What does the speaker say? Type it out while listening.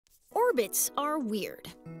Orbits are weird.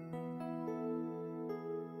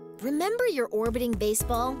 Remember your orbiting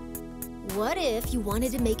baseball? What if you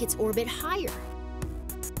wanted to make its orbit higher?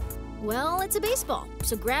 Well, it's a baseball,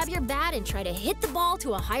 so grab your bat and try to hit the ball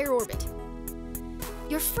to a higher orbit.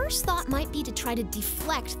 Your first thought might be to try to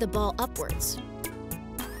deflect the ball upwards.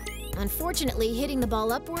 Unfortunately, hitting the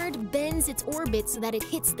ball upward bends its orbit so that it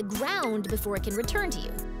hits the ground before it can return to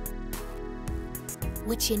you.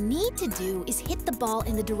 What you need to do is hit the ball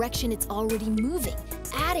in the direction it's already moving,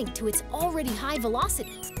 adding to its already high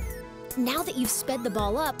velocity. Now that you've sped the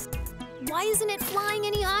ball up, why isn't it flying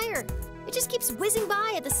any higher? It just keeps whizzing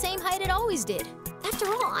by at the same height it always did. After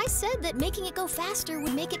all, I said that making it go faster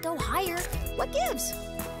would make it go higher. What gives?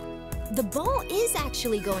 The ball is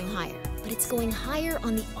actually going higher, but it's going higher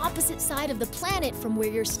on the opposite side of the planet from where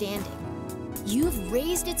you're standing. You've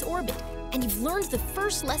raised its orbit, and you've learned the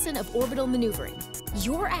first lesson of orbital maneuvering.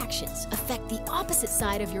 Your actions affect the opposite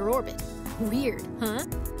side of your orbit. Weird, huh?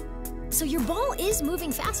 So your ball is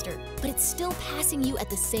moving faster, but it's still passing you at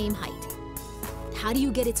the same height. How do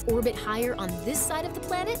you get its orbit higher on this side of the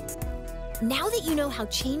planet? Now that you know how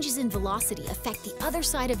changes in velocity affect the other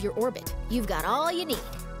side of your orbit, you've got all you need.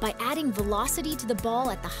 By adding velocity to the ball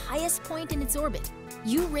at the highest point in its orbit,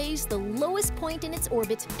 you raise the lowest point in its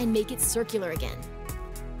orbit and make it circular again.